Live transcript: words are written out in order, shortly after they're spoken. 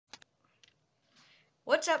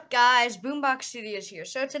What's up, guys? Boombox Studios here.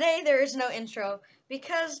 So today there is no intro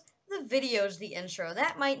because the video's the intro.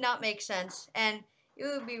 That might not make sense, and you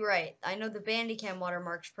would be right. I know the Bandicam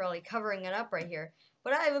watermark's probably covering it up right here,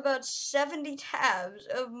 but I have about 70 tabs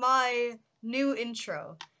of my new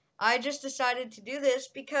intro. I just decided to do this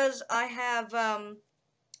because I'm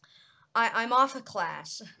off a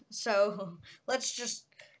class, so let's just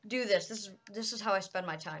do this. This is how I spend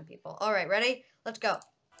my time, people. All right, ready? Let's go.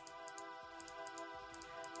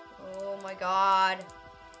 Oh my god.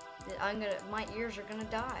 My ears are gonna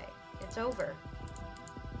die. It's over.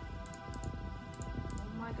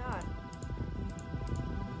 Oh my god.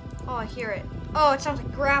 Oh, I hear it. Oh, it sounds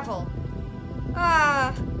like gravel.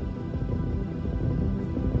 Ah.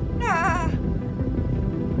 Ah.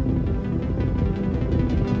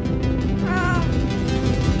 Ah.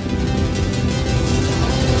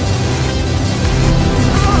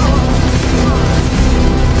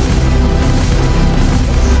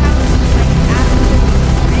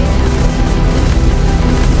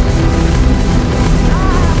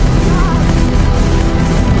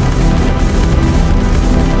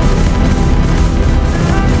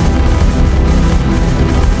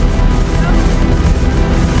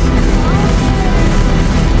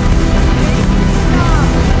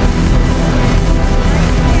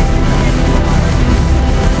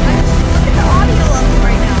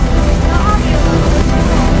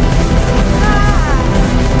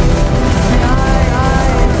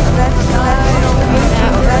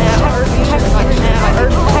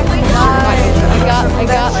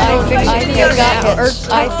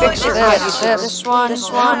 I fix it this one, this.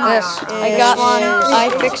 I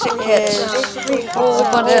fix it kits. Whole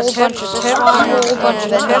bunch of tips, whole bunch of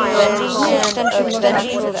tips,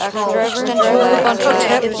 extension for the actual driver, whole bunch of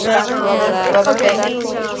tips, extension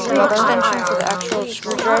for the actual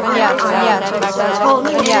screwdriver,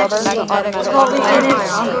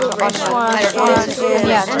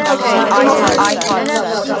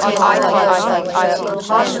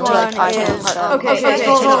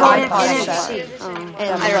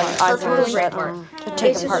 to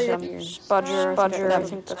take apart the spudger, I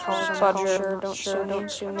think that's called spudger, don't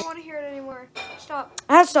sue me. I don't want to hear it anymore. Stop.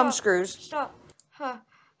 I have some screws. Stop.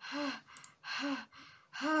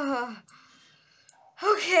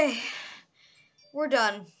 Okay. We're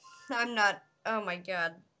done. I'm not. Oh my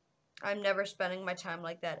god. I'm never spending my time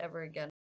like that ever again.